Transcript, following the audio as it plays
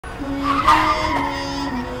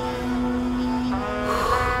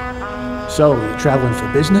So, you're traveling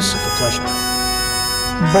for business or for pleasure?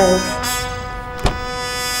 Both.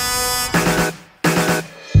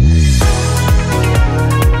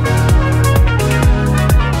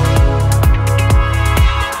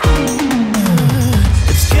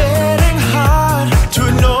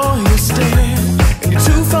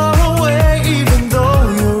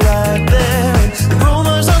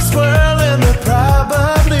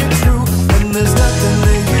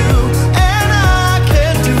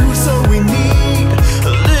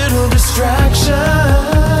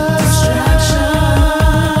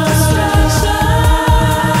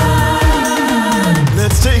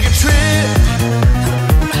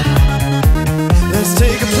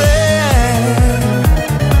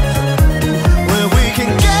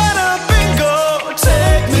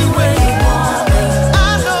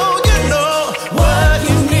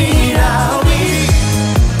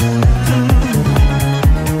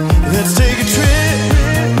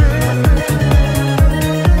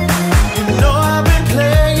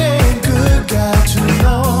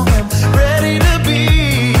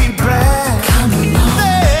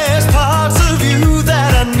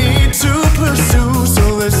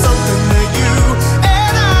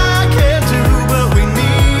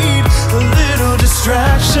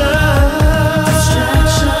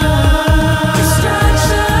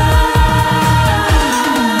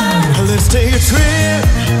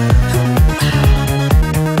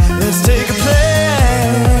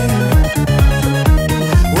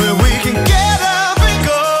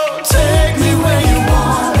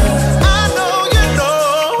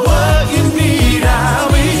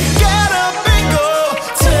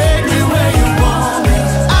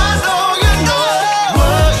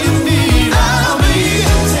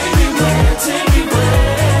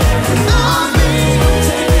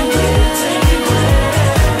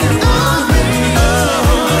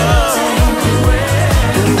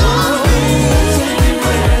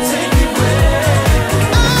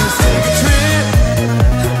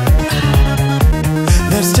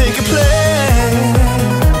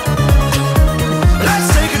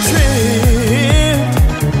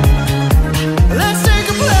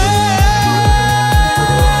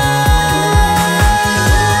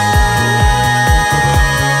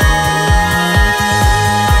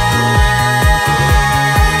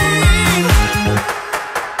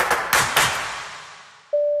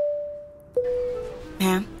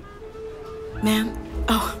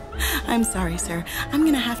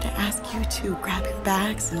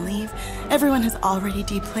 Everyone has already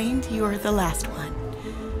deplaned. You are the last one.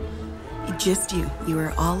 Just you. You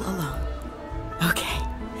are all alone. Okay.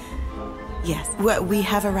 Yes. We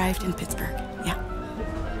have arrived in Pittsburgh. Yeah.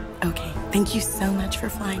 Okay. Thank you so much for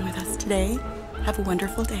flying with us today. Have a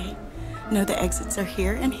wonderful day. Know the exits are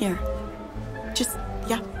here and here. Just,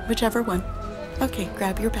 yeah, whichever one. Okay,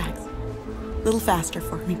 grab your bags. A little faster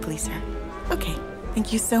for me, please, sir. Okay.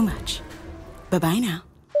 Thank you so much. Bye-bye now.